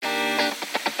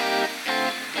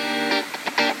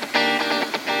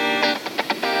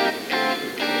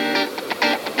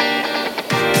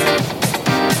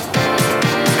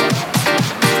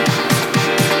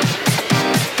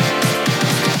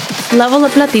Level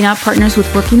Up Latina partners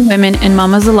with working women and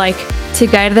mamas alike to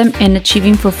guide them in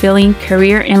achieving fulfilling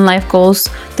career and life goals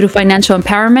through financial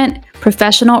empowerment,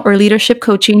 professional or leadership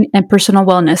coaching, and personal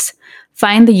wellness.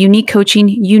 Find the unique coaching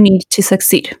you need to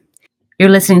succeed. You're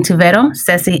listening to Vero,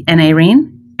 Ceci, and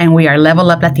Irene, and we are Level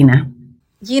Up Latina.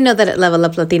 You know that at Level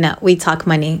Up Latina, we talk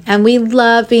money and we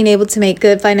love being able to make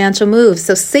good financial moves.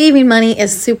 So saving money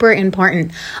is super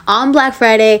important. On Black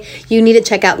Friday, you need to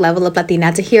check out Level Up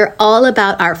Latina to hear all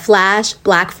about our Flash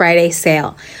Black Friday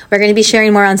sale. We're going to be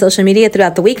sharing more on social media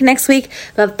throughout the week next week,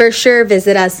 but for sure,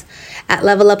 visit us at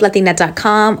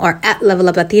leveluplatina.com or at Level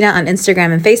Up Latina on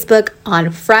Instagram and Facebook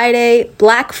on Friday,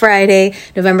 Black Friday,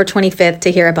 November 25th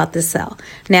to hear about this sale.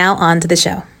 Now on to the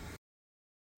show.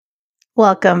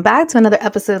 Welcome back to another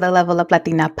episode of the Level Up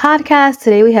Latina podcast.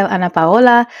 Today we have Ana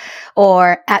Paola,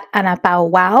 or at Ana Pao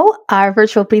Wow, our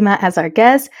virtual prima, as our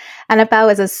guest. Ana Pao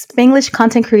is a Spanglish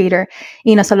content creator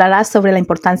y nos hablará sobre la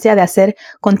importancia de hacer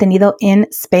contenido in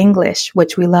Spanglish,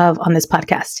 which we love on this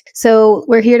podcast. So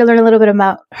we're here to learn a little bit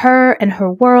about her and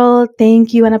her world.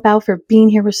 Thank you, Ana Pao, for being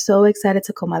here. We're so excited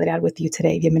to comadrear with you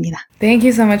today. Bienvenida. Thank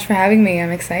you so much for having me.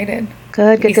 I'm excited.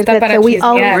 Good. So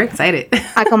we're excited.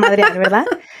 A comadrear, ¿verdad?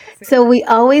 So we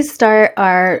always start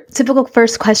our typical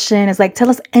first question is like,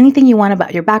 tell us anything you want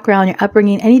about your background, your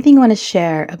upbringing, anything you want to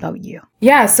share about you.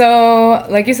 Yeah, so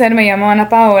like you said, me llamo Ana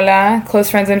Paola. Close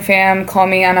friends and fam call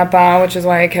me Ana Pao, which is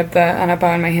why I kept the Ana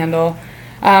Pao in my handle.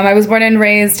 I was born and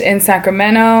raised in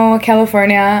Sacramento,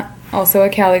 California, also a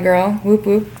Cali girl. Whoop,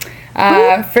 whoop.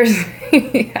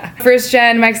 First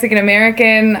gen Mexican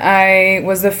American. I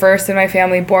was the first in my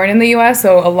family born in the U.S.,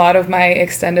 so a lot of my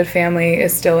extended family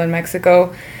is still in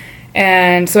Mexico.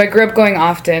 And so I grew up going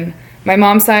often. My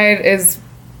mom's side is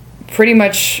pretty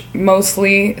much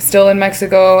mostly still in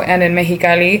Mexico and in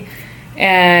Mexicali,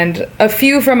 and a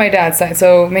few from my dad's side.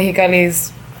 So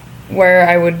Mexicali's where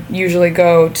I would usually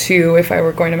go to if I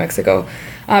were going to Mexico.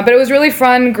 But it was really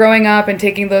fun growing up and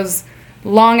taking those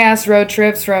long-ass road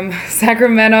trips from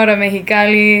Sacramento to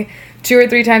Mexicali 2 or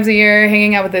 3 times a year,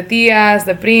 hanging out with the tías,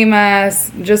 the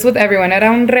primas, just with everyone.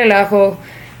 Era un relajo,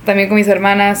 también con mis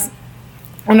hermanas.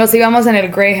 Nos íbamos en el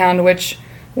Greyhound, which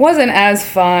wasn't as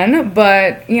fun,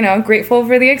 but, you know, grateful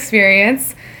for the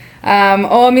experience.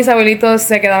 Mis abuelitos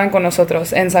se quedaban con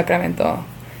nosotros en Sacramento.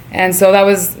 And so that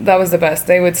was the best.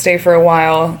 They would stay for a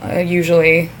while,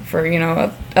 usually for, you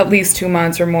know, at least 2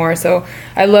 months or more. So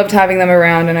I loved having them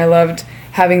around, and I loved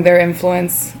having their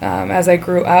influence as I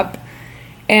grew up.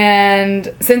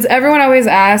 And since everyone always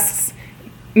asks,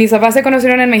 mis papás se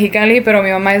conocieron en Mexicali, pero mi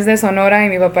mamá es de Sonora y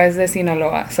mi papá es de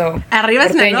Sinaloa. So, Arriba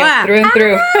Sinaloa. Through and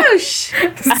through.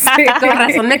 Sí. Con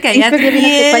razón me caía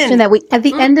bien. Question that we, at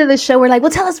the end of the show, we're like,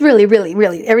 well, tell us really, really,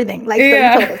 really everything. Like,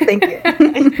 yeah. So you told us. Thank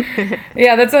you.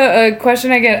 Yeah, that's a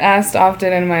question I get asked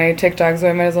often in my TikTok, so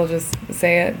I might as well just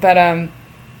say it. But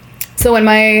so when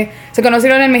se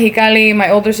conocieron en Mexicali, my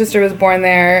older sister was born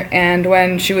there, and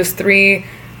when she was 3,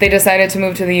 they decided to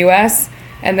move to the U.S.,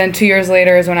 and then 2 years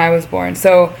later is when I was born.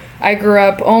 So I grew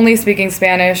up only speaking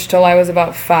Spanish till I was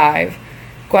about 5.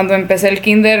 Cuando empecé el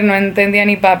kinder no entendía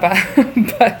ni papa,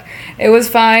 but it was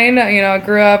fine. You know, I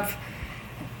grew up,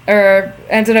 or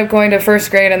ended up going to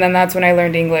first grade, and then that's when I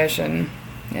learned English, and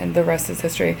the rest is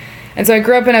history. And so I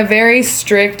grew up in a very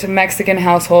strict Mexican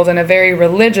household and a very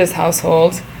religious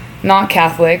household, not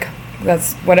Catholic.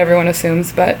 That's what everyone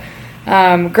assumes, but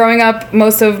growing up,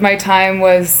 most of my time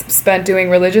was spent doing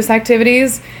religious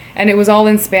activities, and it was all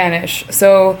in Spanish.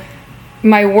 So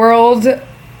my world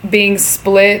being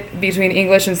split between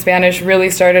English and Spanish really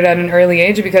started at an early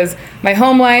age, because my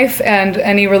home life and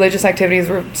any religious activities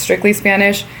were strictly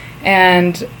Spanish,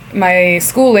 and my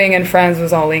schooling and friends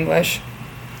was all English.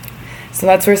 So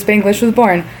that's where Spanglish was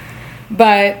born.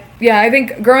 But yeah, I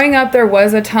think growing up there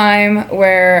was a time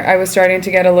where I was starting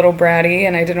to get a little bratty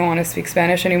and I didn't want to speak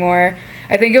Spanish anymore.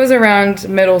 I think it was around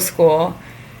middle school,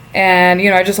 and,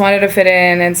 you know, I just wanted to fit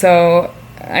in, and so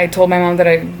I told my mom that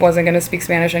I wasn't going to speak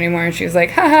Spanish anymore, and she was like,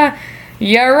 haha,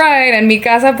 yeah, right, en mi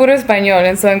casa puro español.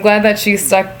 And so I'm glad that she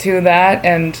stuck to that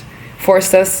and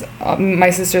forced us,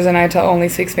 my sisters and I, to only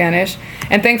speak Spanish.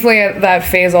 And thankfully that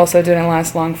phase also didn't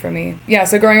last long for me. Yeah,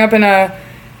 so growing up in a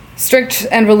strict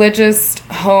and religious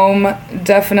home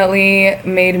definitely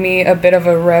made me a bit of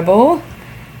a rebel.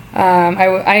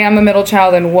 I am a middle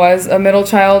child and was a middle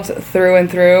child through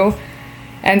and through.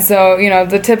 And so, you know,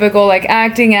 the typical, like,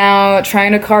 acting out,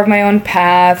 trying to carve my own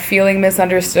path, feeling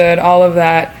misunderstood, all of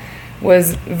that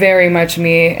was very much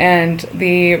me. And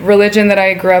the religion that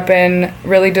I grew up in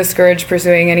really discouraged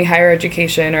pursuing any higher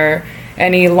education or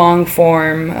any long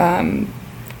form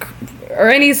or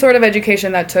any sort of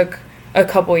education that took a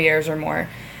couple years or more.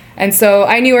 And so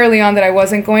I knew early on that I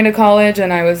wasn't going to college,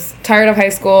 and I was tired of high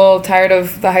school, tired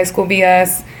of the high school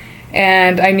BS,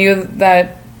 and I knew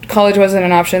that college wasn't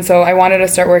an option, so I wanted to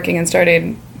start working and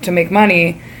started to make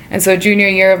money. And so junior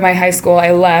year of my high school,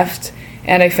 I left,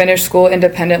 and I finished school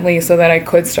independently so that I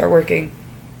could start working.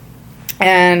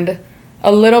 And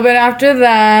a little bit after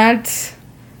that,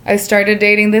 I started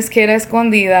dating this kid a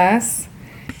escondidas.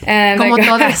 And Como I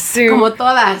got todas, to, como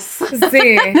todas.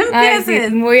 Sí, ay,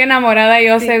 sí, muy enamorada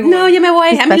yo seguro. No, yo me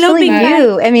voy. I'm Especially eloping.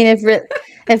 you. I mean,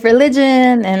 if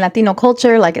religion and Latino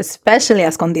culture, like especially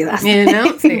escondidas. You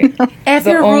know? Sí. F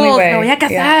The your only rules, way, me voy a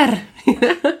casar.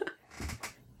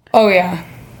 Oh yeah,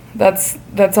 that's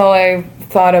all I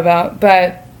thought about.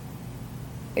 But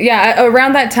yeah,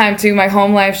 around that time too, my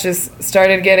home life just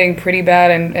started getting pretty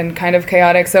bad and kind of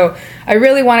chaotic. So I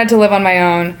really wanted to live on my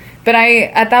own. But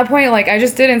at that point, like, I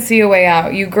just didn't see a way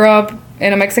out. You grow up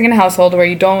in a Mexican household where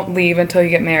you don't leave until you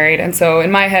get married. And so in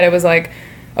my head, it was like,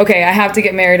 okay, I have to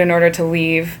get married in order to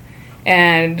leave.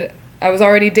 And I was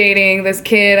already dating this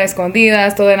kid, a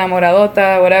escondidas, toda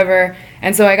enamoradota, whatever.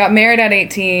 And so I got married at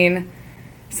 18,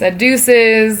 said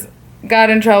deuces,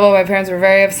 got in trouble. My parents were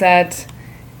very upset.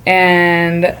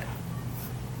 And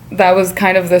that was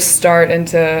kind of the start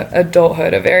into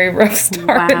adulthood, a very rough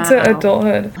start into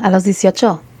adulthood. A los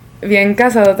 18. Bien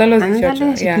casadota a los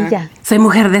Ándale, 18. Yeah. Yeah. Soy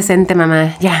mujer decente,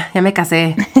 mamá. Ya me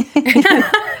casé.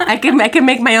 I can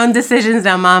make my own decisions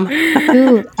now, mom.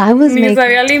 Dude, I was Ni making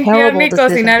sabía limpiar terrible ni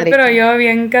decisions cocinar, at pero 18. yo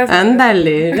bien casada.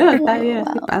 Ándale. No, está bien.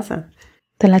 Así pasa.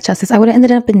 Te la echaste. I would have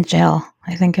ended up in jail.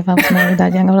 I think if I was married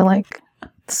that young, I would have like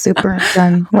super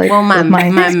done. Like, Well, my with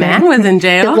my man was in the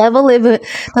jail. level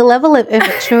of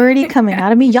immaturity coming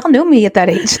out of me. Y'all knew me at that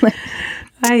age. Like,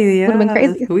 Ay, Dios. Would've been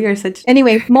crazy. We are such...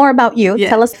 anyway, more about you. Yeah.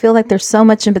 Tell us. Feel like there's so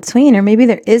much in between, or maybe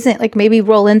there isn't. Like maybe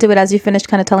roll into it as you finish,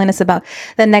 kind of telling us about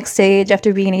the next stage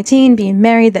after being 18, being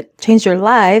married, that changed your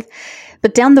life.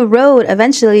 But down the road,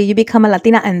 eventually, you become a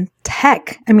Latina in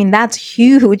tech. I mean, that's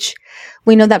huge.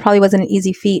 We know that probably wasn't an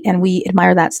easy feat, and we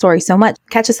admire that story so much.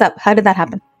 Catch us up. How did that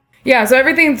happen? Yeah, so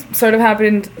everything sort of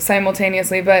happened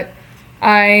simultaneously, but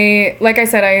like I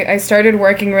said, I started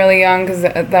working really young because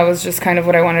that was just kind of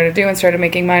what I wanted to do, and started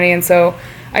making money. And so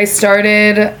I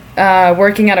started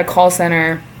working at a call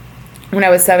center when I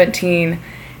was 17.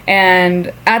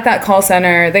 And at that call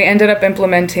center, they ended up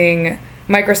implementing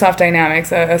Microsoft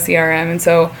Dynamics, a CRM. And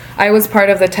so I was part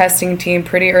of the testing team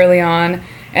pretty early on.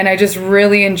 And I just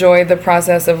really enjoyed the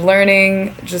process of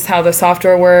learning just how the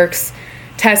software works,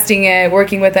 testing it,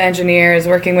 working with the engineers,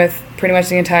 working with pretty much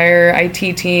the entire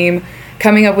IT team,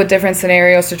 coming up with different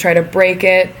scenarios to try to break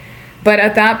it. But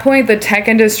at that point, the tech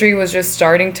industry was just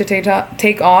starting to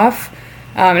take off.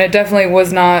 And it definitely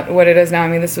was not what it is now. I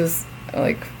mean, this was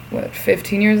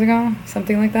 15 years ago,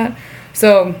 something like that.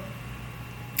 So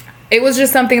it was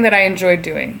just something that I enjoyed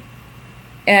doing.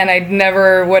 And I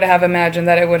never would have imagined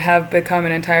that it would have become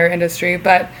an entire industry.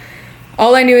 But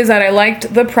all I knew is that I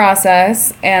liked the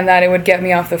process and that it would get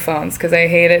me off the phones because I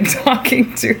hated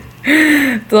talking to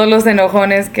todos los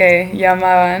enojones que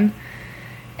llamaban.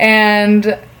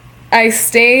 And I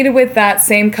stayed with that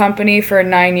same company for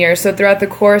 9 years. So throughout the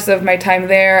course of my time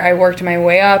there, I worked my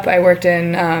way up. I worked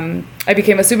in, I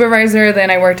became a supervisor,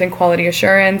 then I worked in quality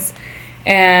assurance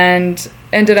and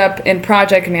ended up in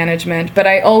project management. But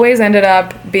I always ended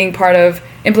up being part of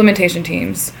implementation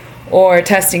teams or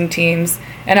testing teams.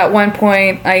 And at one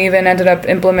point, I even ended up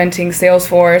implementing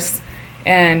Salesforce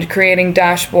and creating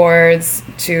dashboards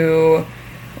to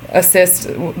assist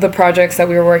the projects that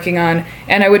we were working on.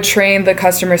 And I would train the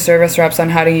customer service reps on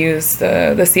how to use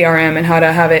the CRM and how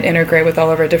to have it integrate with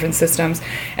all of our different systems.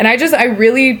 And I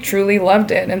really, truly loved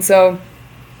it. And so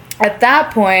at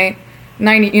that point,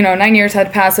 9 years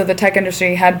had passed, so the tech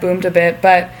industry had boomed a bit,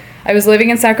 but I was living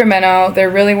in Sacramento.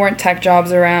 There really weren't tech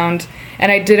jobs around,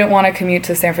 and I didn't want to commute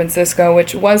to San Francisco,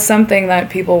 which was something that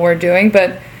people were doing,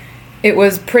 but it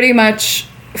was pretty much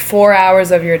 4 hours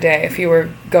of your day if you were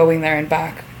going there and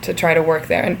back to try to work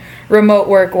there. And remote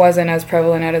work wasn't as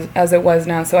prevalent as it was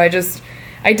now, so I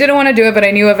didn't want to do it, but I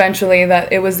knew eventually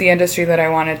that it was the industry that I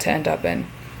wanted to end up in.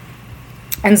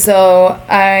 And so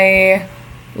I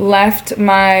left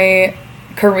my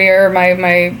career,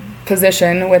 my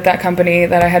position with that company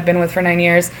that I had been with for 9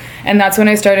 years, and that's when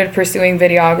I started pursuing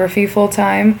videography full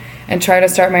time and tried to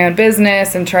start my own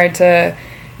business and tried to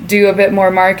do a bit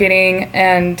more marketing.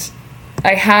 And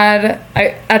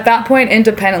at that point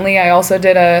independently, I also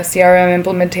did a CRM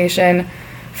implementation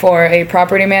for a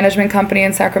property management company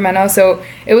in Sacramento. So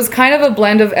it was kind of a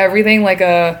blend of everything, like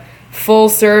a full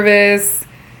service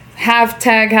half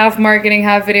tech, half marketing,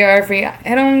 half videography.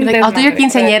 I don't like, I'll do your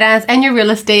quinceañeras and your real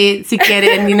estate, si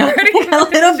quieren, you know, a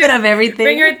little bit of everything.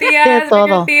 Bring your tias, bring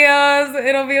your tios.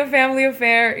 It'll be a family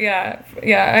affair. Yeah.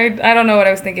 I don't know what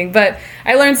I was thinking, but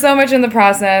I learned so much in the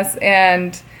process,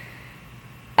 and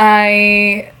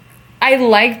I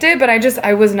liked it, but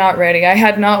I was not ready. I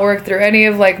had not worked through any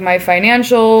of like my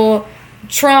financial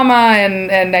trauma,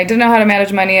 and I didn't know how to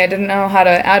manage money. I didn't know how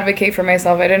to advocate for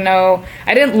myself. I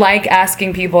didn't like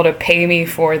asking people to pay me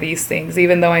for these things,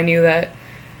 even though I knew that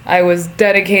I was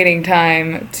dedicating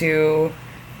time to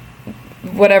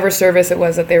whatever service it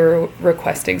was that they were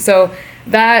requesting. So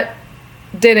that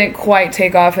didn't quite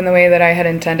take off in the way that I had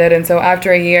intended. And so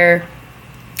after a year,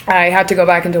 I had to go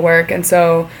back into work. And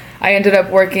so I ended up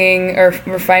working or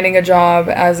finding a job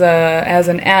as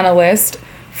an analyst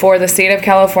for the state of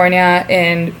California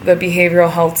in the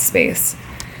behavioral health space.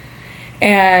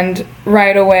 And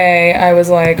right away, I was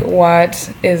like,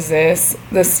 what is this?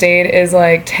 The state is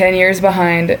like 10 years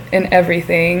behind in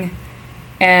everything.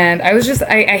 And I was just,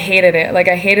 I hated it. Like,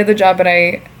 I hated the job, but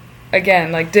I,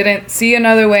 again, like, didn't see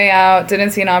another way out,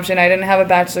 didn't see an option. I didn't have a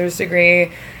bachelor's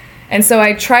degree. And so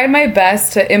I tried my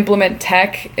best to implement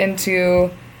tech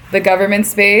into the government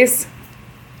space.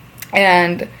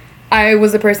 And I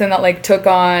was the person that like took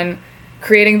on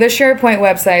creating the SharePoint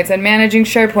websites and managing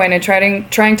SharePoint and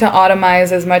trying to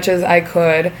automate as much as I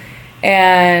could,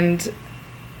 and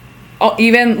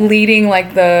even leading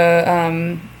like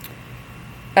the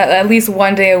at least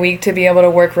one day a week to be able to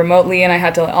work remotely. And I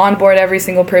had to onboard every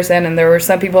single person, and there were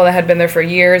some people that had been there for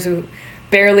years who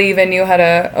barely even knew how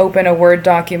to open a Word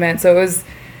document. So it was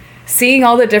seeing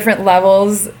all the different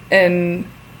levels and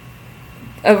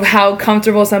of how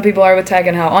comfortable some people are with tech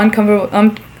and how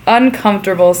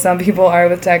uncomfortable some people are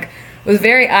with tech was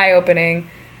very eye-opening,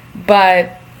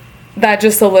 but that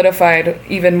just solidified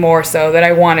even more so that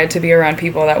I wanted to be around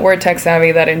people that were tech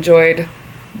savvy, that enjoyed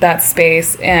that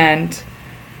space. And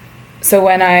so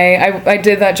when I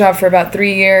did that job for about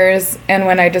 3 years, and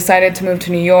when I decided to move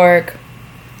to New York,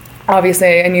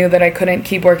 obviously I knew that I couldn't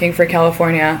keep working for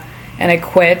California, and I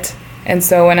quit. And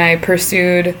so when I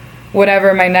pursued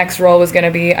whatever my next role was going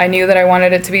to be, I knew that I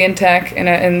wanted it to be in tech,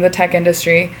 in the tech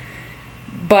industry,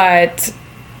 but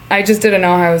I just didn't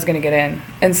know how I was going to get in.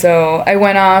 And so I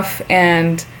went off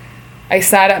and I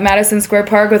sat at Madison Square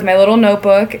Park with my little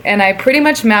notebook, and I pretty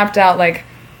much mapped out like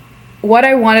what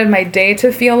I wanted my day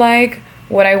to feel like,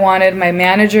 what I wanted my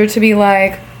manager to be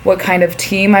like, what kind of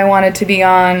team I wanted to be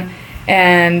on,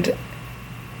 and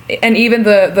even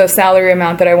the salary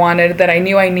amount that I wanted, that I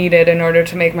knew I needed in order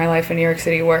to make my life in New York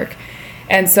City work.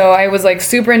 And so I was like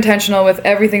super intentional with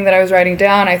everything that I was writing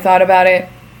down. I thought about it,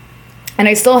 and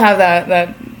I still have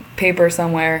that paper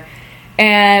somewhere.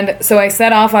 And so I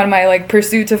set off on my like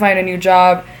pursuit to find a new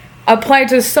job, applied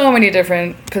to so many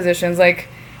different positions, like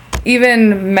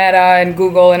even Meta and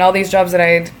Google and all these jobs that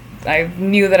I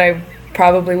knew that I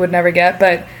probably would never get.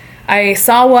 But I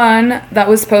saw one that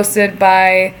was posted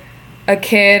by a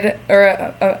kid, or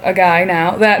a guy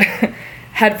now, that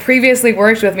had previously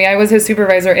worked with me. I was his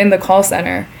supervisor in the call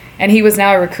center, and he was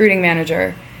now a recruiting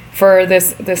manager for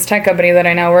this tech company that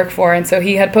I now work for. And so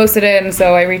he had posted it, and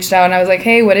so I reached out and I was like,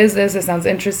 hey, what is this? This sounds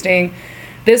interesting.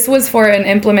 This was for an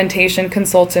implementation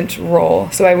consultant role.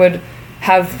 So I would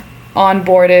have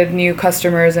onboarded new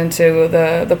customers into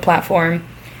the platform.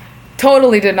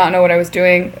 Totally did not know what I was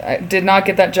doing. I did not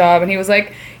get that job. And he was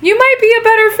like, you might be a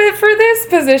better fit for this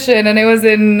position. And it was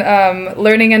in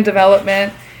learning and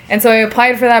development. And so I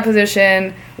applied for that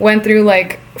position, went through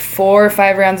like 4 or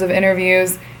 5 rounds of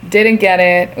interviews, didn't get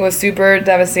it, was super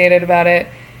devastated about it.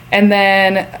 And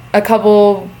then a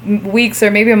couple weeks or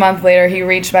maybe a month later, he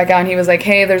reached back out and he was like,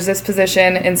 hey, there's this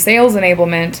position in sales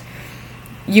enablement.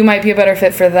 You might be a better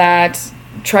fit for that.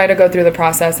 Try to go through the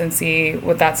process and see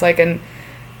what that's like. And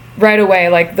right away,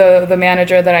 like the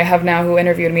manager that I have now who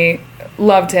interviewed me,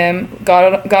 loved him,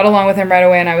 got along with him right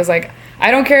away. And I was like,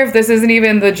 I don't care if this isn't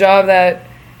even the job that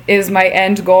is my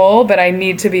end goal, but I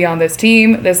need to be on this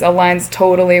team. This aligns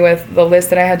totally with the list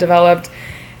that I had developed.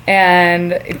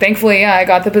 And thankfully, yeah, I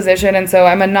got the position. And so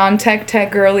I'm a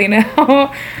non-tech girly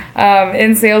now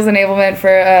in sales enablement for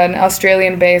an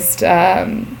Australian-based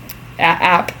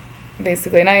app,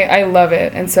 basically. And I love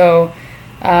it. And so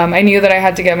I knew that I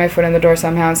had to get my foot in the door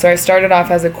somehow. So I started off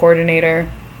as a coordinator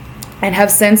and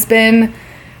have since been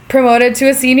promoted to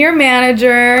a senior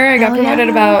manager. I got promoted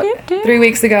about 3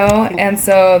 weeks ago. And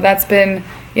so that's been,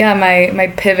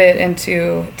 my pivot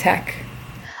into tech.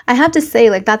 I have to say,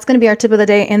 like, that's going to be our tip of the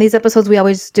day. In these episodes, we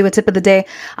always do a tip of the day.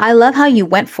 I love how you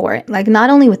went for it. Like, not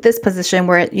only with this position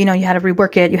where, you had to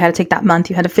rework it, you had to take that month,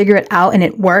 you had to figure it out, and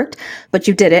it worked, but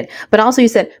you did it. But also you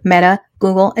said Meta,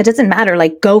 Google. It doesn't matter.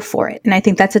 Like, go for it. And I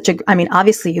think that's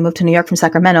obviously you moved to New York from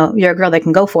Sacramento. You're a girl that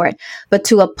can go for it. But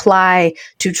to apply,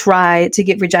 to try, to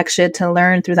get rejection, to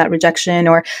learn through that rejection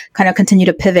or kind of continue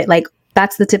to pivot, like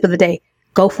that's the tip of the day.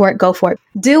 Go for it. Go for it.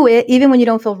 Do it. Even when you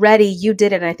don't feel ready, you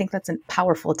did it. And I think that's a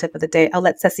powerful tip of the day. I'll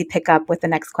let Ceci pick up with the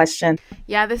next question.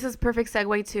 Yeah, this is perfect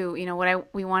segue to, what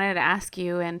we wanted to ask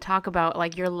you and talk about,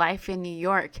 like, your life in New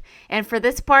York. And for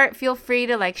this part, feel free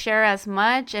to like share as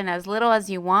much and as little as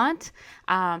you want.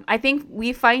 I think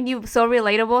we find you so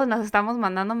relatable. Nos estamos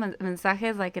mandando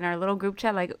mensajes like in our little group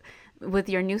chat, like with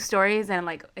your new stories, and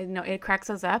like, it cracks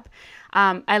us up.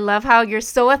 I love how you're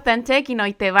so authentic,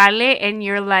 y te vale, and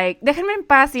you're like, déjenme en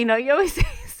paz, you always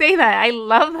say that. I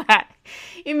love that.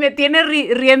 Y me tiene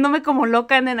riéndome como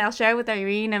loca, and then I'll share it with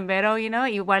Irene and Vero,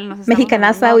 igual nos estamos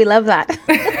Mexicanaza, we love that.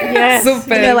 Yes.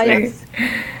 Súper.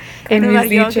 En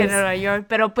Nueva York.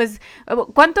 Pero pues,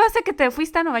 ¿cuánto hace que te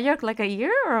fuiste a Nueva York? Like a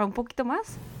year or un poquito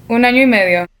más? 1 año y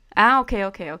medio.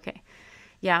 Okay.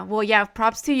 Yeah, well, yeah,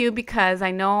 props to you, because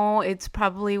I know it's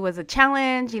probably was a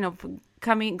challenge,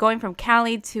 going from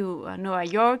Cali to Nueva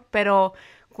York, pero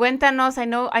cuéntanos.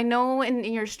 I know in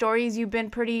your stories you've been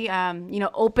pretty,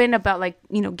 open about like,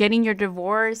 getting your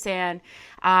divorce, and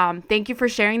thank you for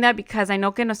sharing that, because I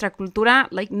know que en nuestra cultura,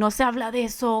 like, no se habla de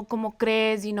eso, ¿cómo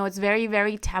crees? It's very,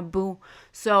 very taboo.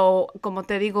 So, como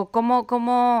te digo, ¿cómo,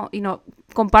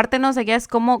 compártenos, I guess,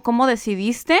 cómo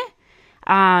decidiste,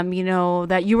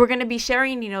 that you were going to be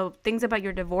sharing, things about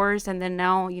your divorce, and then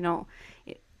now,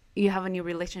 you have a new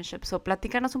relationship. So,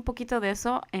 platícanos un poquito de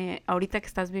eso, ahorita que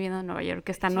estás viviendo en Nueva York,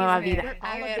 esta nueva vida.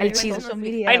 El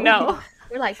chisme. I know.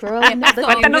 We're like, girl, we know the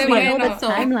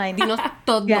timeline. Dinos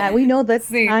todo. Yeah, we know the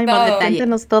timeline.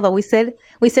 Cuéntanos todo. We said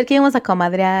que íbamos a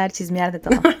comadrear, chismear de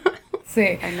todo.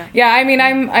 Sí. Yeah, I mean,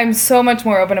 I'm so much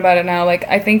more open about it now. Like,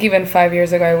 I think even 5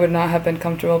 years ago, I would not have been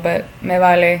comfortable, but me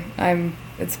vale.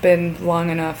 It's been long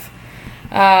enough.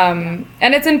 And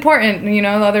it's important,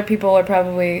 other people are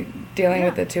probably dealing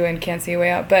with it too and can't see a way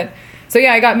out. But so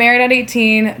yeah, I got married at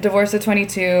 18, divorced at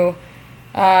 22.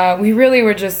 We really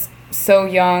were just so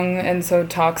young and so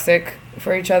toxic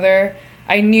for each other.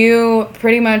 I knew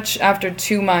pretty much after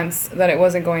 2 months that it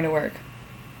wasn't going to work.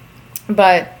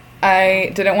 But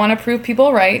I didn't want to prove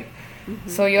people right. Mm-hmm.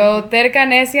 So yo terca,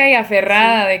 necia y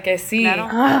aferrada de que sí. Claro.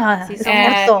 Sí,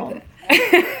 and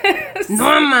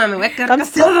No, mami, voy a quedar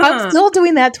I'm still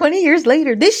doing that 20 years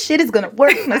later. This shit is going to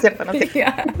work.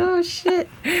 Yeah. Oh, shit.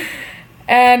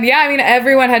 And yeah, I mean,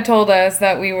 everyone had told us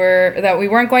that we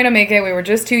weren't going to make it. We were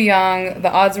just too young.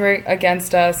 The odds were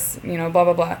against us, blah,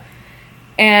 blah, blah.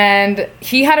 And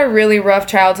he had a really rough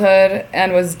childhood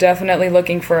and was definitely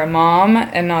looking for a mom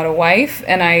and not a wife.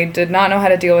 And I did not know how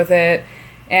to deal with it.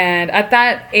 And at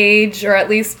that age, or at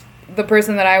least the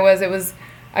person that I was,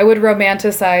 I would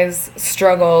romanticize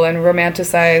struggle and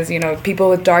romanticize, people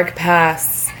with dark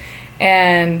pasts.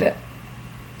 And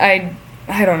I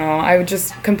don't know, I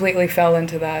just completely fell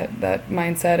into that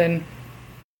mindset. And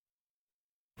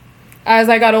as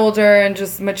I got older and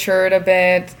just matured a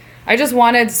bit, I just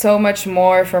wanted so much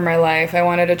more for my life. I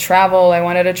wanted to travel. I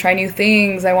wanted to try new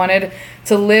things. I wanted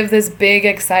to live this big,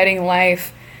 exciting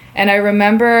life. And I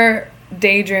remember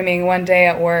daydreaming one day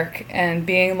at work and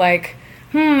being like,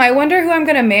 I wonder who I'm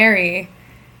going to marry.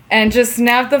 And just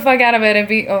snap the fuck out of it and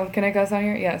be, can I cuss on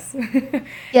here? Yes.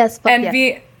 Yes. But and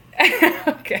be,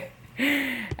 okay.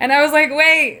 And I was like,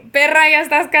 wait, perra, ya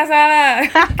estás casada.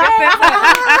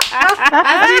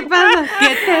 Así pasa.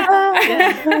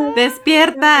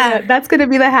 Despierta. That's going to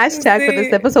be the hashtag for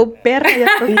this episode. Perra, ya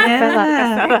estás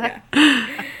casada.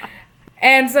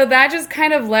 And so that just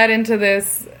kind of led into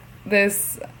this,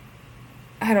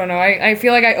 I don't know, I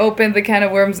feel like I opened the can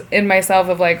of worms in myself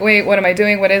of like, wait, what am I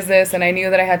doing? What is this? And I knew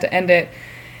that I had to end it.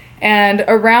 And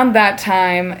around that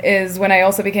time is when I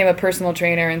also became a personal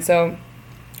trainer. And so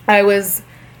I was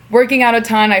working out a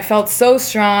ton. I felt so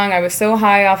strong. I was so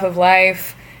high off of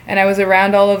life. And I was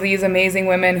around all of these amazing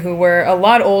women who were a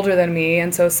lot older than me.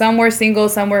 And so some were single,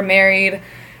 some were married.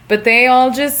 But they all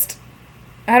just,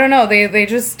 I don't know, they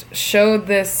just showed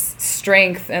this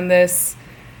strength and this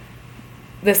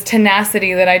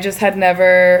tenacity that I just had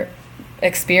never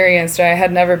experienced, or I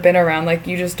had never been around. Like,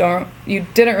 you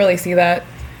didn't really see that,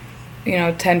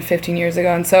 10, 15 years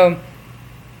ago. And so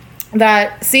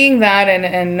seeing that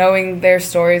and knowing their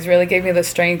stories really gave me the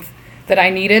strength that I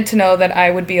needed to know that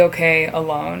I would be okay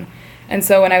alone. And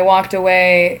so when I walked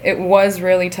away, it was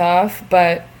really tough,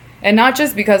 and not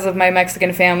just because of my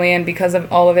Mexican family and because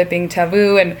of all of it being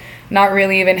taboo and not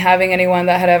really even having anyone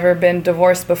that had ever been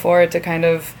divorced before to kind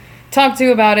of talk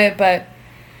to about it, but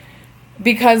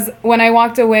because when I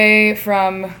walked away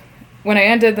from when I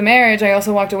ended the marriage, I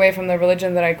also walked away from the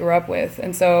religion that I grew up with.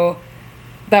 And so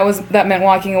that meant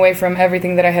walking away from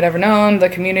everything that I had ever known, the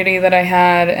community that I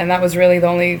had, and that was really the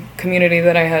only community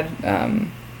that I had,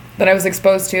 that I was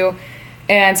exposed to.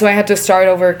 And so I had to start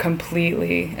over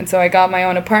completely. And so I got my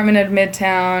own apartment at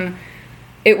Midtown.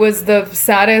 It was the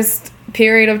saddest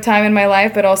period of time in my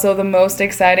life, but also the most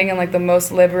exciting and like the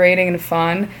most liberating and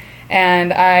fun.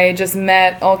 And I just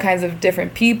met all kinds of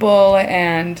different people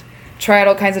and tried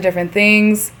all kinds of different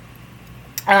things.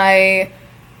 I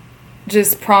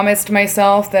just promised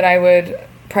myself that I would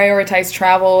prioritize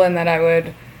travel and that I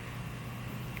would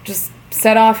just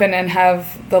set off and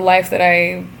have the life that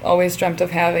I always dreamt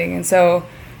of having. And so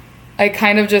I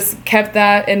kind of just kept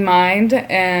that in mind.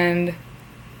 And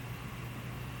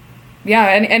yeah,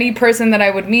 any person that I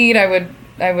would meet, I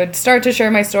would start to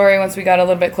share my story once we got a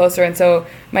little bit closer. And so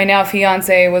my now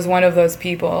fiance was one of those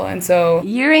people. And so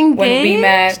you're engaged? When we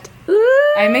met,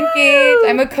 I'm engaged.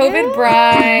 I'm a COVID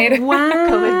bride. Wow.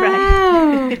 COVID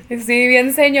bride. Sí,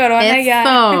 bien señorona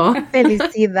ya.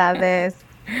 Felicidades.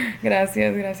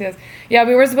 Gracias. Yeah,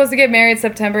 we were supposed to get married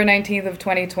September 19th of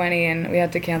 2020, and we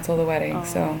had to cancel the wedding,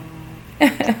 so.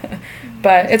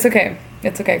 But it's okay.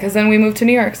 It's okay, because then we moved to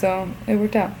New York, so it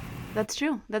worked out. That's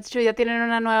true. Ya tienen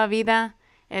una nueva vida.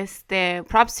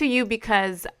 Props to you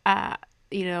because,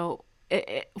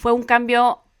 fue un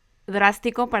cambio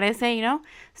drástico, parece,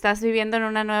 Estás viviendo en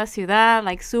una nueva ciudad,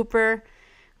 like super,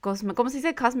 ¿cómo se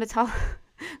dice?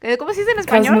 ¿Cómo se dice en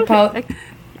español?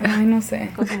 Ay, no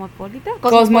sé.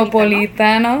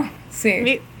 Cosmopolitano,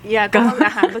 sí.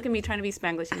 Look at me trying to be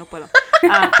Spanglish y no puedo.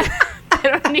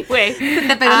 Pero anyway.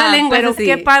 Te pegó la lengua. Pero así.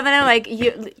 qué padre, like,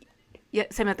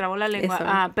 se me trabó la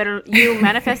lengua. Pero you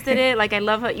manifested it. Like, I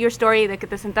love your story de que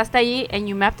te sentaste allí and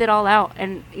you mapped it all out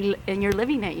and you're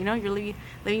living it, you're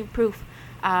living proof.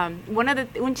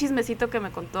 Un chismecito que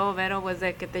me contó Vero was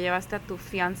de que te llevaste a tu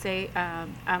fiancé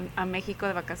a México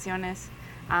de vacaciones.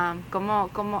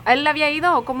 ¿Cómo él había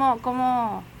ido o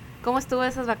cómo estuvo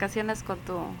esas vacaciones con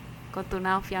tu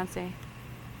now fiancé?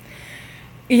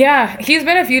 Yeah, he's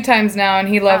been a few times now and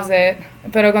he loves it.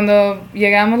 Pero cuando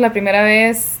llegamos la primera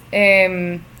vez,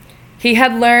 he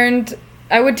had learned,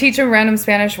 I would teach him random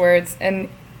Spanish words, and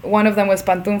one of them was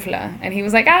pantufla. And he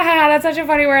was like, that's such a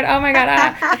funny word. Oh my God.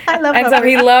 I love and so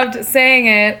he loved saying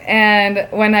it. And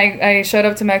when I showed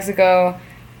up to Mexico,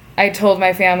 I told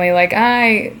my family, like,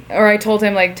 I told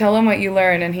him, like, tell him what you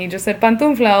learned. And he just said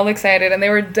pantufla, all excited. And they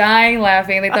were dying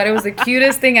laughing. They thought it was the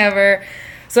cutest thing ever.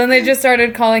 So then they just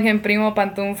started calling him Primo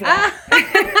Pantufla.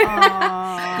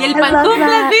 Y el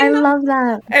pantufla. I love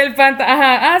that.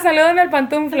 Salúdame al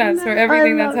pantuflas for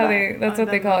everything. That's what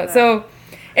they call it. So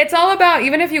it's all about,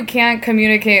 even if you can't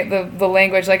communicate the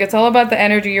language, like, it's all about the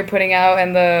energy you're putting out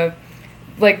and the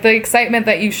excitement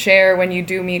that you share when you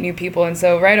do meet new people. And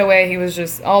so right away he was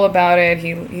just all about it.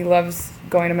 He loves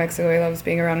going to Mexico. He loves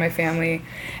being around my family.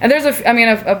 And there's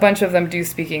a bunch of them do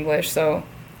speak English, so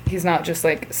he's not just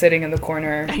like sitting in the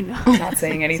corner not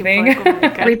saying anything.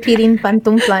 Repeating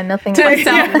pantufla, nothing like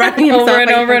that.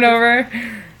 Over and over.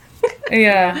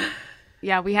 Yeah.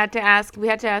 Yeah, we had to ask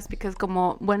because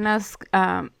como buenas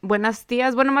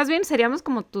tías, bueno, más bien seríamos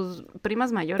como tus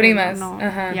primas mayores. Primas, ¿no?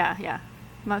 ajá. Yeah.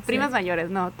 Primas mayores,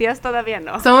 no, tías todavía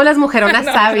no. Somos las mujeronas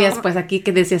sabias, pues aquí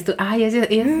que decías tú, ellas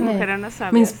mujeronas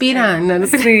sabias. Me inspiran. No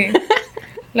sé. Sí.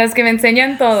 Las que me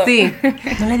enseñan todo. Sí.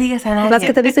 No le digas a nadie. Las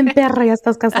que te dicen perra, ya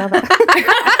estás casada.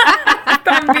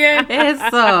 También.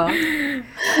 Eso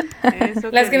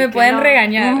las que me pueden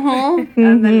regañar.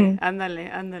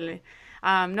 Ándale.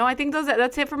 No, I think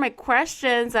that's it for my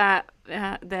questions. That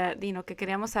que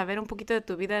queríamos saber un poquito de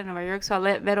tu vida en Nueva York. So I'll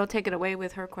let Vero take it away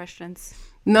with her questions.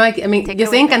 No, I mean, yo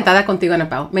estoy encantada contigo, Ana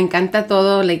Pau. Me encanta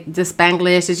todo, like, the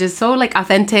Spanglish. It's just so, like,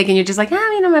 authentic. And you're just like, me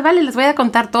vale, les voy a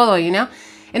contar todo,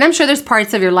 And I'm sure there's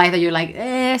parts of your life that you're like,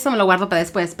 eso me lo guardo para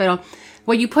después. Pero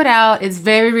what you put out is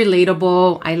very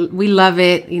relatable. We love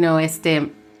it.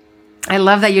 I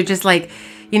love that you're just like,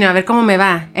 a ver cómo me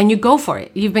va. And you go for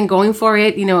it. You've been going for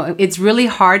it. It's really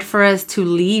hard for us to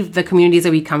leave the communities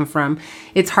that we come from.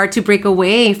 It's hard to break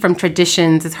away from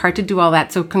traditions. It's hard to do all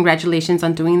that. So congratulations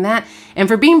on doing that. And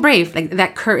for being brave, like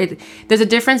that courage. There's a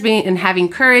difference in having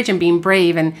courage and being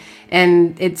brave. And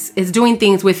it's doing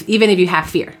things with, even if you have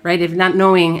fear, right? If not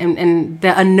knowing and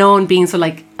the unknown being so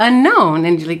like unknown.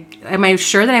 And you're like, am I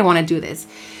sure that I want to do this?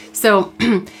 So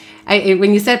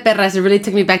when you said perras, it really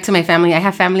took me back to my family. I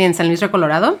have family in San Luis Río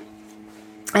Colorado.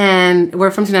 And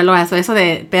we're from Sinaloa, so eso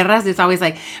de perras is always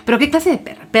like, pero qué clase de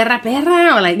perra?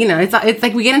 Perra? Or like, you know, it's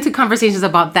like we get into conversations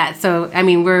about that. So, I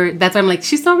mean, that's why I'm like,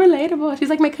 she's so relatable. She's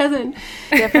like my cousin.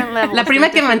 Different levels. La prima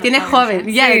que mantiene joven.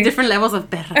 Yeah, different levels of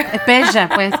perra. Perra,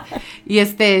 pues.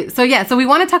 So we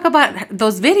want to talk about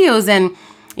those videos and,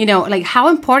 you know, like how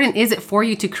important is it for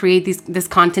you to create this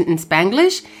content in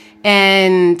Spanglish?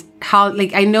 And how,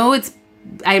 like, I'm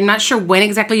not sure when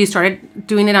exactly you started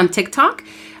doing it on TikTok.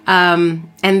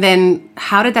 And then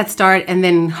how did that start? And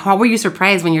then how were you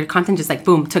surprised when your content just like,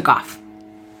 boom, took off?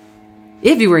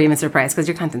 If you were even surprised, because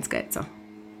your content's good, so.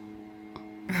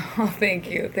 Oh, thank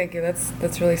you.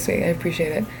 That's really sweet. I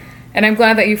appreciate it. And I'm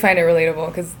glad that you find it relatable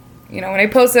because, you know, when I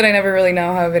post it, I never really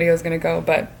know how a video is going to go,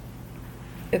 but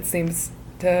it seems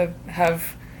to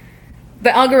have,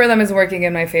 the algorithm is working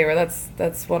in my favor.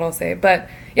 That's what I'll say. But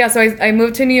yeah, so I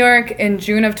moved to New York in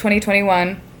June of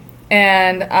 2021,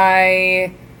 and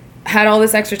I had all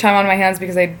this extra time on my hands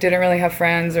because I didn't really have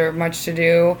friends or much to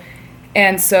do.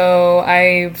 And so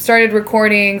I started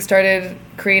recording, started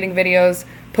creating videos,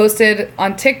 posted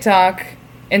on TikTok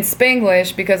in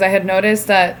Spanglish because I had noticed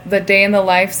that the day in the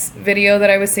life video that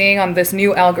I was seeing on this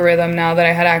new algorithm now that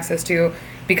I had access to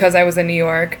because I was in New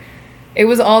York, it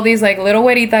was all these like little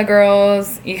güerita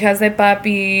girls, hijas de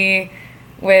papi,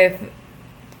 with,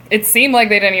 it seemed like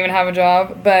they didn't even have a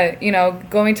job, but, you know,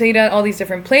 going to eat at all these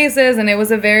different places, and it was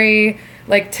a very,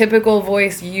 like, typical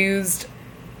voice used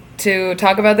to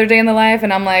talk about their day in the life,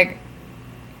 and I'm like,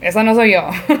 esa no soy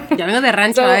yo. Ya vengo de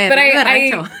rancho,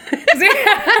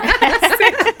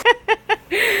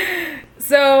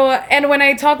 So, and when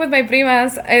I talk with my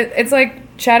primas, it's like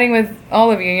chatting with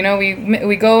all of you, you know,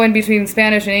 we go in between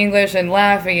Spanish and English and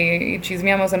laugh, y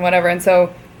chismeamos and whatever, and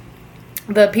so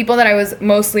the people that I was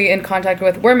mostly in contact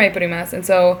with were my primas, and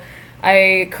so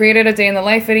I created a day in the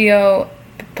life video,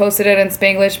 posted it in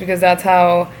Spanglish because that's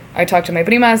how I talk to my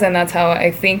primas and that's how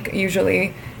I think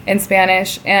usually in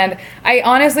Spanish. And I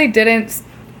honestly didn't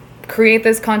create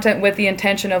this content with the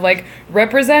intention of like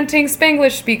representing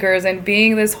Spanglish speakers and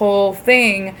being this whole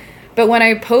thing, but when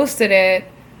I posted it,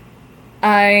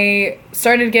 I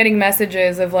started getting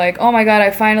messages of like, oh my God,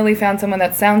 I finally found someone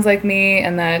that sounds like me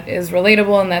and that is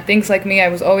relatable and that thinks like me. I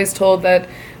was always told that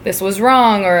this was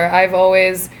wrong, or I've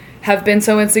always have been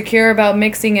so insecure about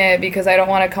mixing it because I don't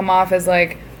want to come off as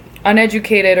like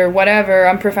uneducated or whatever,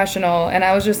 unprofessional. And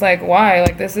I was just like, why?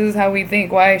 Like, this is how we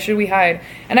think. Why should we hide?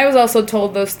 And I was also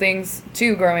told those things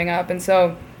too growing up. And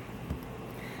so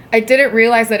I didn't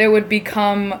realize that it would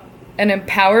become an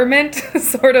empowerment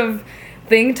sort of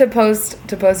thing to post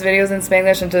videos in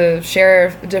Spanglish and to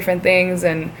share different things.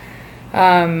 And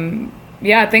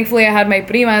yeah, thankfully I had my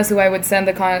primas who I would send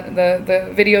the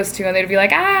videos to, and they'd be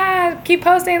like, keep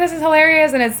posting, this is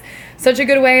hilarious, and it's such a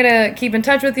good way to keep in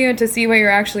touch with you and to see what you're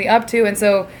actually up to. And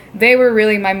so they were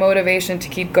really my motivation to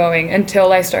keep going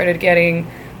until I started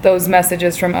getting those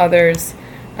messages from others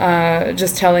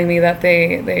just telling me that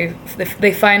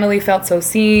they finally felt so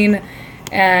seen,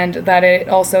 and that it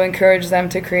also encouraged them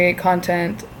to create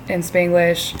content in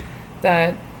Spanglish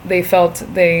that they felt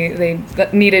they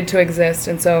needed to exist.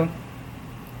 And so,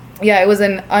 yeah, it was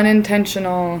an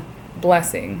unintentional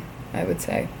blessing, I would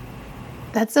say.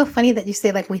 That's so funny that you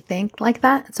say, like, we think like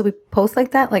that, so we post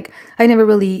like that. Like, I never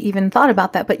really even thought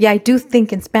about that. But yeah, I do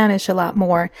think in Spanish a lot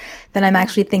more than I'm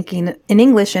actually thinking in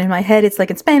English. And in my head, it's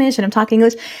like in Spanish and I'm talking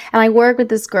English. And I work with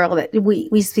this girl that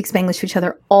we speak Spanglish to each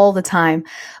other all the time.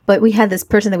 But we had this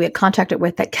person that we had contracted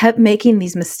with that kept making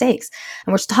these mistakes.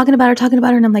 And we're just talking about her.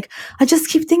 And I'm like, I just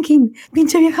keep thinking,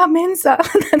 pinche vieja mensa.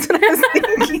 That's what I was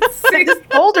thinking. So I just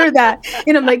told her that.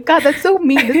 And I'm like, God, that's so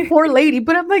mean, this poor lady.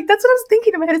 But I'm like, that's what I was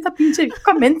thinking in my head. It's a pinche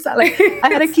vieja mensa. Like, I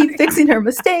had to keep fixing her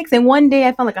mistakes. And one day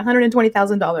I found like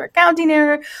 $120,000 accounting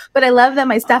error. But I love that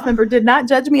my staff member did not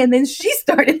judge me. And then she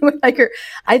started with like her,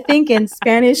 I think in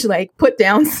Spanish, like put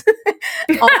downs.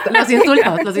 Los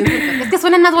insultos. Es que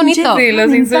suenan más bonito. Sí,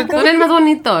 los insultos. Suenan más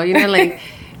bonito. You know, like,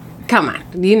 come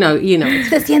on. You know.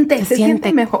 Se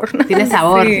siente mejor. Tiene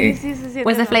sabor. Sí.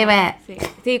 Where's the flavor?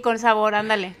 Sí, con sabor,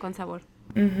 ándale, con sabor.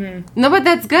 Mm-hmm. No, but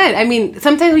that's good. I mean,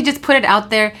 sometimes we just put it out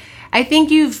there. I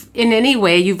think you've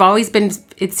always been,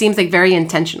 it seems like very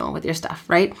intentional with your stuff,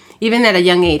 right? Even at a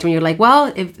young age when you're like,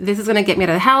 well, if this is going to get me out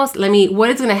of the house, what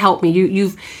is going to help me?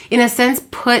 You've, in a sense,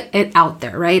 put it out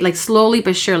there, right? Like slowly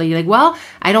but surely, you're like, well,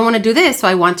 I don't want to do this, so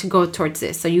I want to go towards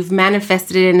this. So you've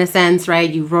manifested it in a sense, right?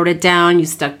 You wrote it down, you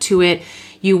stuck to it,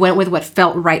 you went with what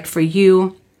felt right for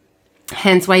you.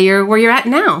 Hence why you're where you're at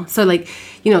now. So like,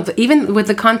 you know, even with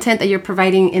the content that you're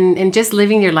providing and just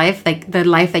living your life, like the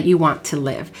life that you want to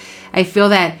live. I feel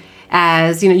that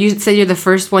as, you said you're the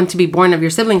first one to be born of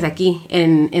your siblings aquí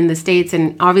in the States.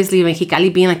 And obviously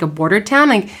Mexicali being like a border town,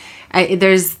 like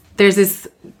there's this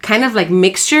kind of like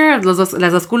mixture of las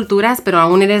dos culturas, pero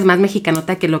aún eres más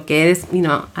mexicanota que lo que eres,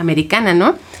 americana,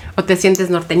 ¿no? O te sientes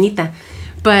norteñita.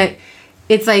 But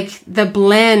it's like the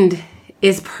blend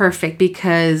is perfect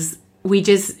because we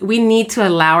need to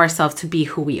allow ourselves to be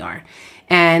who we are.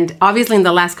 And obviously in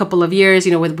the last couple of years,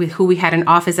 with who we had in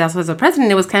office as a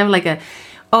president, it was kind of like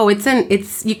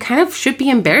you kind of should be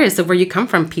embarrassed of where you come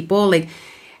from. People, like,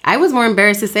 I was more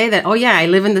embarrassed to say that, oh yeah, I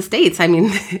live in the States. I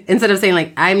mean, instead of saying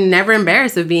like, I'm never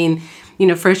embarrassed of being,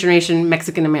 first generation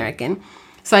Mexican American.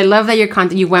 So I love that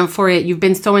you went for it. You've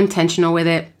been so intentional with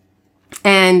it.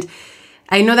 And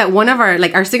I know that one of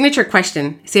our signature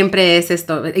question siempre es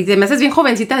esto. Y me haces bien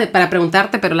jovencita para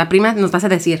preguntarte, pero la prima nos vas a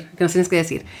decir, que nos tienes que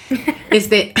decir.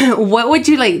 What would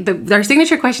you like, our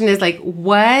signature question is like,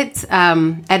 what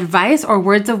advice or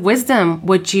words of wisdom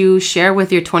would you share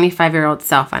with your 25-year-old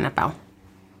self, Ana Pao?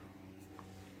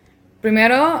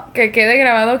 Primero, que quede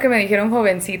grabado que me dijeron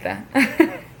jovencita.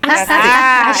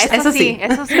 Eso sí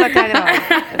va a quedar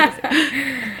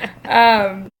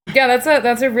grabado. Yeah,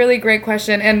 that's a really great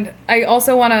question, and I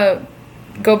also want to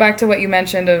go back to what you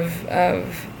mentioned of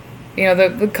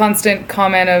the constant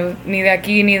comment of ni de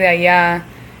aquí ni de allá,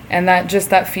 and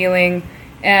that feeling.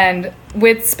 And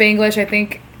with Spanglish, I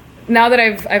think now that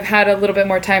I've had a little bit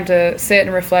more time to sit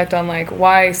and reflect on like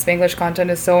why Spanglish content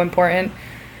is so important,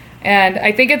 and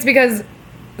I think it's because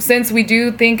since we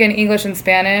do think in English and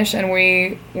Spanish, and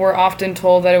we were often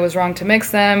told that it was wrong to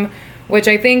mix them, which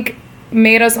I think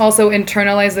made us also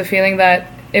internalize the feeling that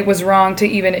it was wrong to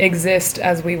even exist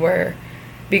as we were,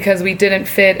 because we didn't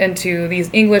fit into these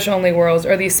English-only worlds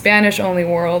or these Spanish-only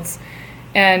worlds,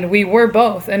 and we were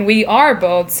both, and we are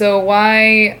both, so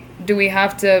why do we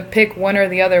have to pick one or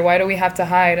the other? Why do we have to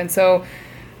hide? And so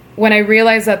when I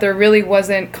realized that there really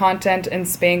wasn't content in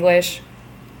Spanglish,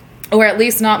 or at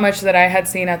least not much that I had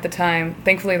seen at the time,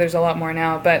 thankfully there's a lot more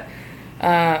now, but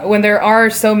when there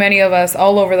are so many of us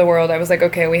all over the world, I was like,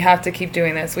 okay, we have to keep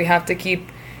doing this. We have to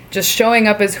keep just showing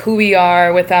up as who we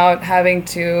are without having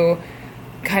to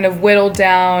kind of whittle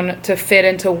down to fit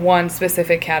into one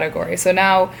specific category. So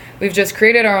now we've just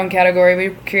created our own category.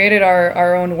 We've created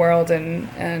our own world,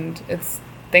 and it's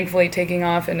thankfully taking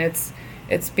off, and it's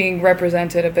being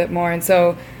represented a bit more. And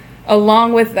so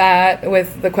along with that,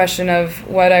 with the question of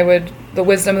the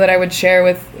wisdom that I would share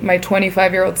with my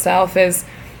 25-year-old self is,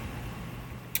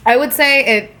 I would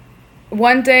say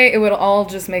one day it would all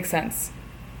just make sense.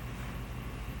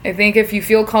 I think if you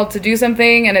feel called to do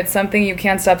something and it's something you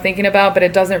can't stop thinking about, but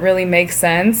it doesn't really make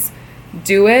sense,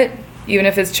 do it, even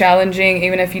if it's challenging,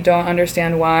 even if you don't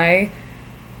understand why.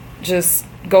 Just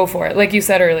go for it. Like you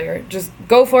said earlier, just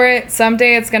go for it.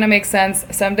 Someday it's going to make sense.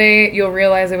 Someday you'll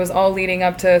realize it was all leading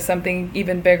up to something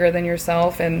even bigger than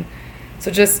yourself. And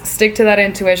so just stick to that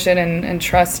intuition and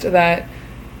trust that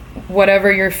whatever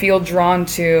you feel drawn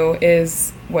to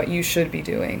is what you should be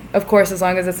doing. Of course, as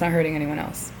long as it's not hurting anyone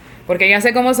else. Porque ya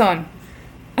sé cómo son.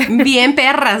 Bien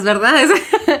perras, ¿verdad?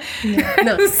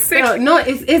 No, pero no,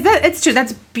 it's true.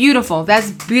 That's beautiful.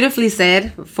 That's beautifully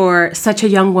said for such a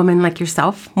young woman like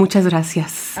yourself. Muchas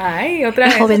gracias. Ay, otra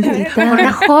vez. Jovencita.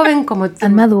 Una joven como tú.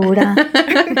 Tan madura.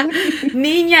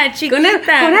 Niña, chiquita.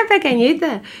 Una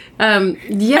pequeñita.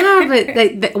 Yeah,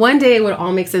 but one day it would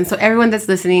all make sense. So everyone that's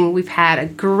listening, we've had a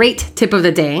great tip of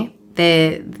the day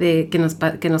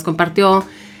que nos compartió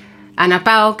Ana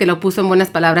Pao, que lo puso en buenas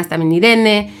palabras también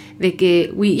Irene, de que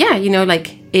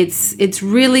it's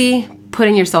really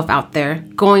putting yourself out there,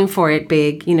 going for it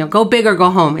big, go big or go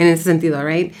home in ese sentido,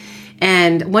 right?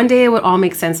 And one day it would all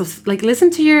make sense. So like listen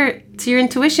to your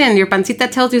intuition. Your pancita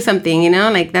tells you something,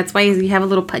 like that's why you have a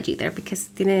little pudgy there, because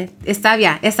es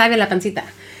sabia la pancita.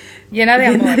 Llena de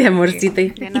amor. Llena de amorcito y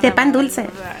de pan dulce.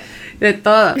 De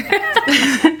todo.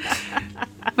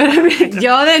 Pero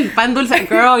yo del pan dulce,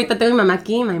 girl, ahorita tengo mi mamá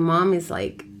aquí. My mom is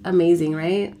like amazing,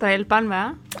 right? Trae el pan,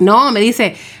 ¿verdad? No, me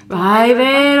dice, ay,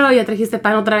 Vero, ya trajiste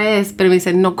pan otra vez. Pero me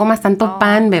dice, no comas tanto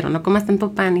pan, Vero, no comas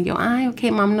tanto pan. Y yo, ay,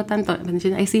 okay, mom, no tanto.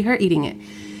 I see her eating it.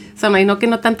 So I'm like, no, que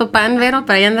no tanto pan, Vero,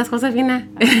 pero ahí andas Josefina.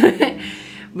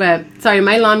 But, sorry,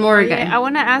 my lawnmower guy. I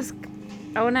want to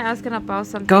ask about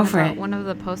something. Go for about it. One of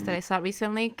the posts that I saw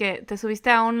recently, que te subiste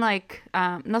a un,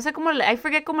 no sé cómo, I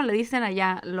forget cómo le dicen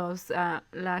allá los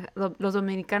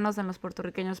dominicanos and los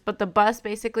puertorriqueños, but the bus,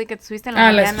 basically, que te subiste en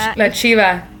la mañana. La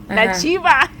chiva. La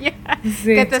chiva, yeah.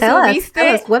 Sí. Que te subiste.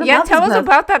 Tell us, what yeah, about tell this us bus?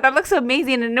 about that. That looks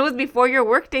amazing, and it was before your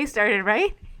workday started,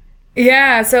 right?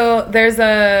 Yeah, so there's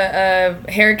a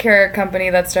hair care company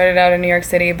that started out in New York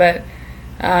City, but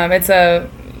it's a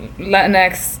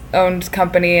Latinx owned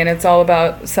company, and it's all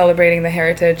about celebrating the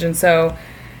heritage. And so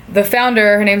the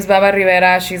founder, her name's Baba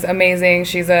Rivera. She's amazing.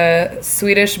 She's a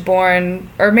Swedish born,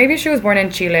 or maybe she was born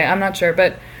in Chile, I'm not sure,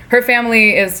 but her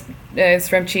family is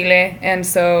from Chile. And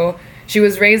so she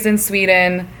was raised in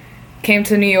Sweden, came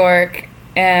to New York,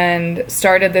 and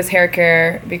started this hair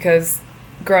care because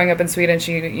growing up in Sweden,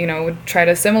 she, you know, would try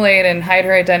to assimilate and hide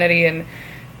her identity and,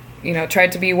 you know,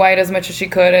 tried to be white as much as she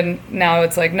could. And now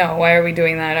it's like, no, why are we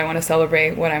doing that? I want to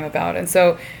celebrate what I'm about. And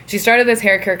so she started this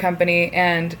hair care company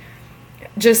and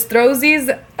just throws these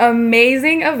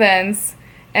amazing events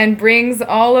and brings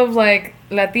all of like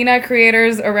Latina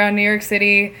creators around New York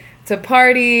City to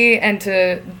party and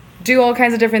to do all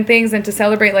kinds of different things and to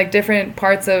celebrate like different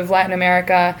parts of Latin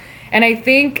America. And I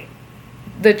think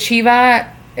the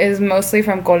chiva is mostly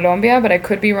from Colombia, but I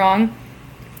could be wrong.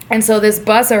 And so this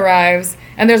bus arrives,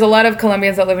 and there's a lot of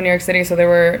Colombians that live in New York City, so there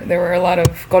were a lot of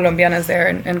Colombianas there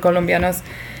and Colombianos.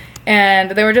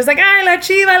 And they were just like, ay, la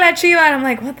chiva, la chiva. And I'm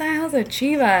like, what the hell's a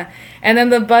chiva? And then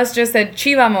the bus just said,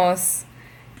 chivamos.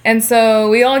 And so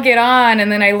we all get on,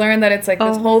 and then I learned that it's like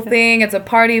this whole thing. It's a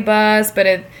party bus, but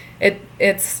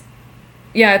it's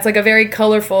like a very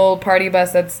colorful party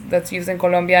bus that's used in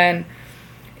Colombia. And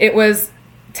it was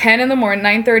 10 in the morning,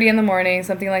 9:30 in the morning,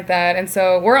 something like that. And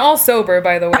so we're all sober,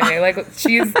 by the way. Like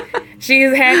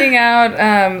she's handing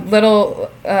out little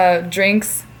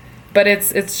drinks, but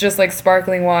it's just like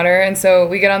sparkling water. And so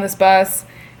we get on this bus,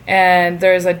 and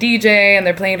there's a DJ, and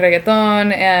they're playing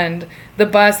reggaeton, and the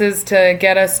bus is to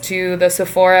get us to the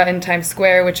Sephora in Times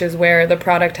Square, which is where the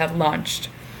product had launched.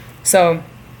 So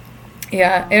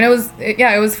yeah, and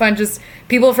it was fun. Just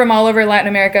people from all over Latin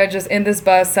America just in this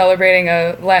bus celebrating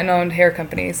a Latin-owned hair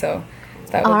company. So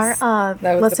that was Our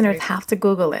listeners have to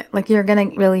Google it. Like, you're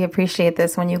going to really appreciate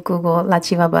this when you Google La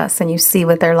Chiva Bus and you see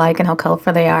what they're like and how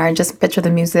colorful they are and just picture the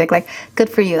music. Like, good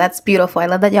for you. That's beautiful. I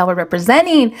love that y'all were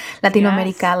representing Latino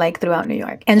America like throughout New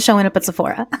York and showing up at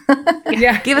Sephora.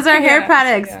 Yeah. Give us our hair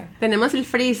products. Yeah. Tenemos el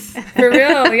frizz. For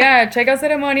real. Yeah. Check out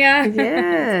Ceremonia. Yeah.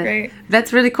 That's great.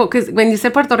 That's really cool. Because when you say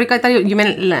Puerto Rico, I thought you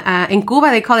meant in Cuba,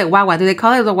 they call it guagua. Do they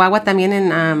call it the guagua también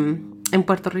en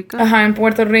Puerto Rico? Ajá, en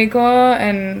Puerto Rico,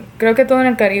 creo que todo en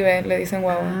el Caribe le dicen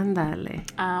guagua. Ándale.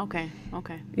 Okay.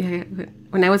 Yeah,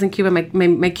 when I was in Cuba,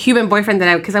 my Cuban boyfriend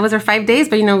because I was there 5 days,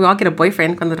 but you know, we all get a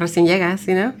boyfriend cuando recién llegas,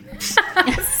 you know?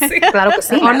 Claro que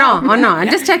sí. Oh no, I'm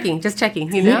just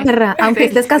checking, you know? Perra, aunque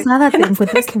estés casada, te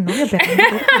encuentras tu novia, perra.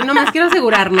 Yo nomás quiero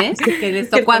asegurarme que les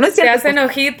tocó. Se hacen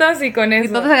ojitos y con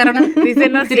eso. Todos agarraron.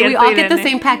 Dicen, no es Did we cierto, all get the Irene.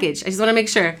 same package? I just want to make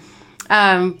sure.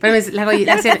 Pero le hago,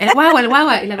 le hacen, el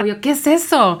guagua. Y le hago yo, ¿qué es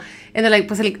eso? And they're like,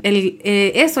 pues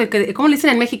eso, ¿cómo le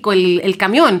dicen en México? El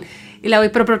camión. Y le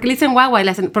hago, ¿pero por qué le dicen guagua? Y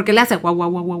le hacen, porque le hace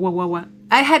guagua.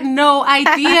 I had no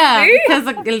idea.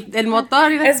 Because el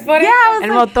motor. Es por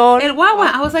el motor. El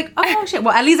guagua. I was like, oh, shit.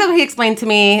 Well, at least he explained to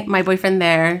me, my boyfriend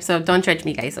there. So don't judge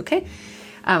me, guys, okay?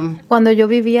 Cuando yo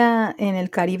vivía en el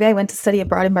Caribe, I went to study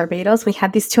abroad in Barbados. We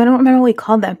had these two, I don't remember what we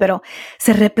called them, pero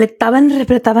se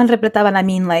repletaban, I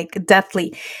mean, like,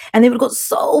 deathly. And they would go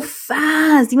so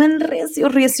fast. Iban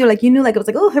recio. Like, you knew, like, it was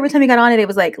like, oh, every time you got on it, it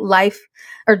was like life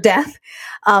or death.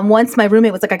 Once my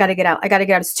roommate was like, I gotta get out.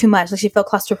 It's too much. Like, she felt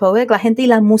claustrophobic. La gente y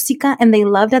la música, and they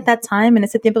loved at that time. And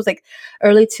ese tiempo was like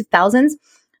early 2000s.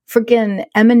 Freaking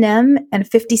Eminem and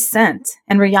 50 Cent.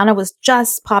 And Rihanna was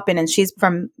just popping, and she's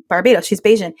from Barbados. She's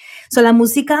Bayesian. So la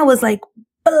música was like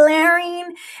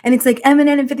blaring, and it's like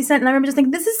Eminem and 50 Cent. And I remember just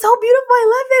thinking, this is so beautiful. I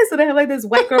love this. And I have like this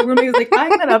white girl roommate who's like, I'm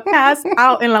going to pass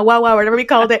out in la guagua, whatever we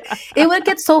called it. It would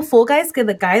get so full, guys, because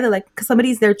the guy, because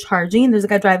somebody's there charging. There's a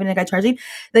guy driving and a guy charging.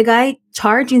 The guy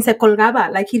charging se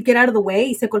colgaba. Like, he'd get out of the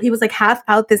way. He was like half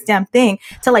out this damn thing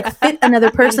to like fit another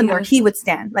person where he would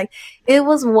stand. Like, it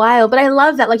was wild. But I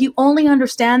love that. Like, you only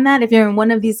understand that if you're in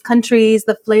one of these countries,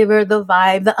 the flavor, the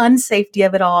vibe, the unsafety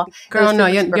of it all. Girl, no,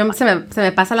 yo se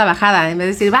me pasa la bajada. En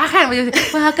vez de decir, baja, voy a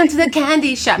decir, welcome to the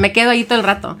candy shop. Me quedo ahí todo el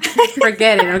rato.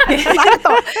 Forget it, okay?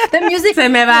 The music. Se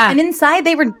me va. And inside,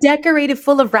 they were decorated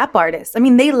full of rap artists. I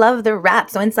mean, they love their rap.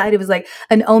 So inside, it was like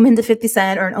an omen to 50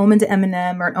 Cent or an omen to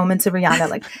Eminem or an omen to Rihanna.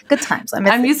 Like, good times.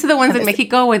 I'm used to the ones in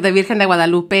Mexico with the Virgen de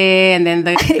Guadalupe, and then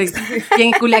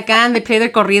in Culiacán, they play their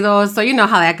corridos. So you know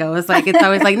how that goes. Like, it's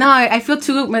always like, no, I feel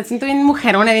me siento bien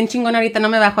mujerona, bien chingona, ahorita no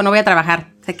me bajo, no voy a trabajar.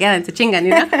 Se quedan, se chingan,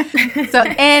 you know? So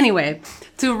anyway,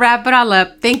 to wrap it all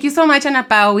up, thank you so much, Ana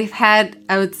Pao. We've had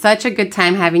such a good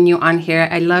time having you on here.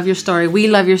 I love your story. We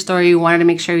love your story. We wanted to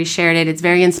make sure we shared it. It's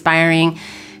very inspiring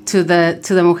to the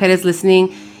mujeres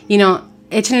listening. You know,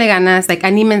 échenle ganas. Like,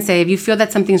 anímense. If you feel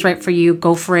that something's right for you,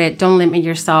 go for it. Don't limit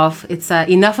yourself. It's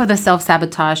enough of the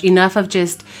self-sabotage. Enough of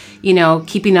just, you know,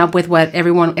 keeping up with what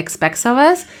everyone expects of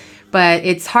us. But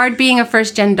it's hard being a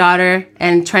first-gen daughter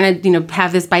and trying to,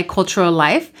 have this bicultural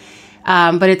life.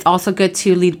 But it's also good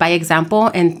to lead by example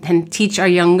and teach our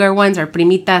younger ones, our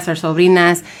primitas, our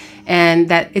sobrinas, and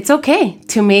that it's okay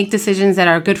to make decisions that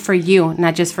are good for you,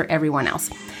 not just for everyone else.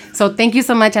 So thank you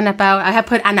so much, Ana Pao. I have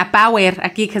put Ana Power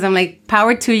aquí because I'm like,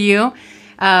 power to you.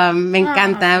 Me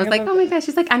encanta. I was like, oh my gosh,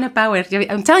 she's like Ana Power.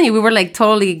 I'm telling you, we were like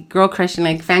totally girl crushing,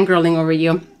 like fangirling over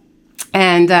you.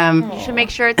 And you should make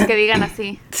sure it's que digan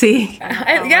así. Sí.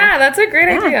 Yeah, that's a great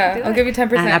idea. I'll give you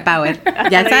 10%. Ana Power.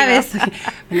 Ya sabes.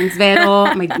 My name's Vero.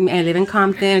 I live in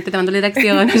Compton. Ahorita te mando la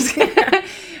dirección.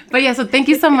 But yeah, so thank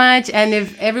you so much. And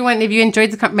if you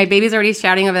enjoyed my baby's already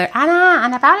shouting over there,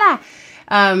 Ana Paula.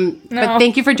 But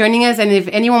thank you for joining us. And if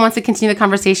anyone wants to continue the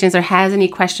conversations or has any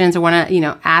questions or want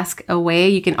to, ask away,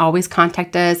 you can always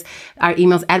contact us. Our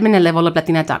email is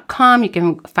admin@leveluplatina.com. You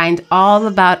can find all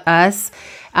about us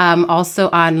also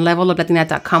on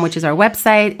leveluplatina.com, which is our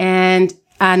website. And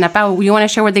Ana Pao, you want to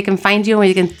share where they can find you, where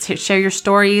you can share your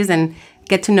stories and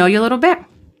get to know you a little bit?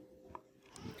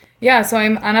 Yeah, so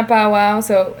I'm Ana Pao,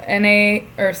 so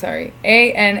ANAPAOWOW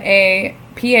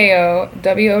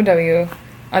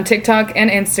on TikTok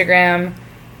and Instagram,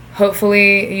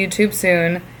 hopefully YouTube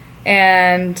soon.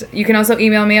 And you can also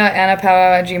email me at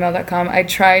anapao@gmail.com. I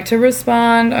try to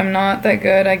respond. I'm not that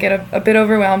good. I get a bit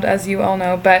overwhelmed, as you all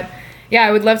know. But yeah,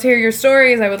 I would love to hear your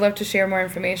stories. I would love to share more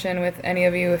information with any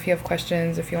of you if you have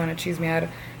questions, if you want to chismear,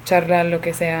 charlar, lo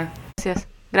que sea.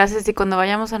 Gracias. Y cuando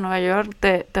vayamos a Nueva York,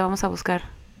 te vamos a buscar.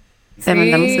 Te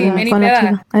mandamos con la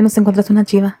chiva. Ahí nos encuentras una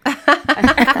chiva.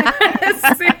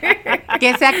 Sí.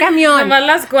 Que sea camión. Nomás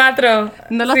las 4.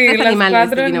 No los 3 animales.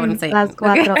 Las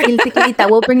 4. Y el tequilita.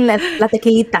 We'll bring la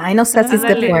tequilita. I know Ceci's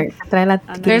good for it. Trae la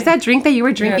tequilita. There's that drink that you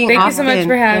were drinking thank often. you so much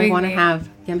for having I want to me. have.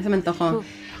 Ya se me antojó.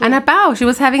 Ana Pao, she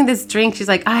was having this drink. She's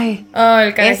like, ay. Oh,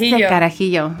 el carajillo. Este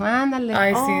carajillo. Ándale.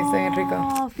 Ay, sí, está bien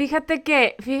rico.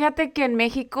 Fíjate que en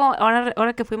México,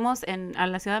 ahora que fuimos a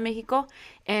la Ciudad de México,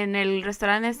 en el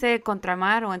restaurante ese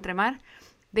Contramar o Entremar,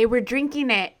 they were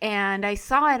drinking it, and I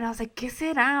saw it, and I was like, ¿qué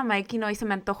será? I'm like, y se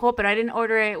me antojó, but I didn't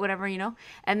order it, whatever,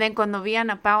 And then cuando vi a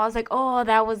Ana Pao, I was like, oh,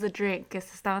 that was the drink que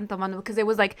se estaban tomando, because it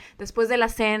was like, después de la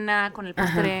cena, con el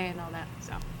postre, and all that,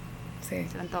 so. Sí.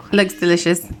 Se me antoja. Looks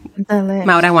delicious. Delish.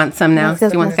 Maura wants some now.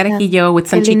 Gracias, She wants gracias. carajillo with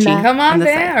some Qué linda. chichi. Come on the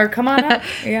there, side. or come on up.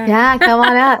 Yeah. Yeah, come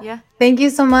on up. Yeah. Thank you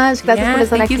so much. Gracias por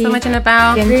estar Thank aquí. you so much, Ana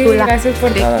Pao. Bien Sí, chula. gracias por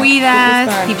Te todo. cuidas. This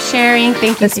was fun. Keep sharing.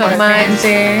 Thank you so much.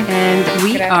 Igualmente. And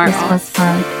we Gracias. are This all was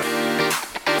fun.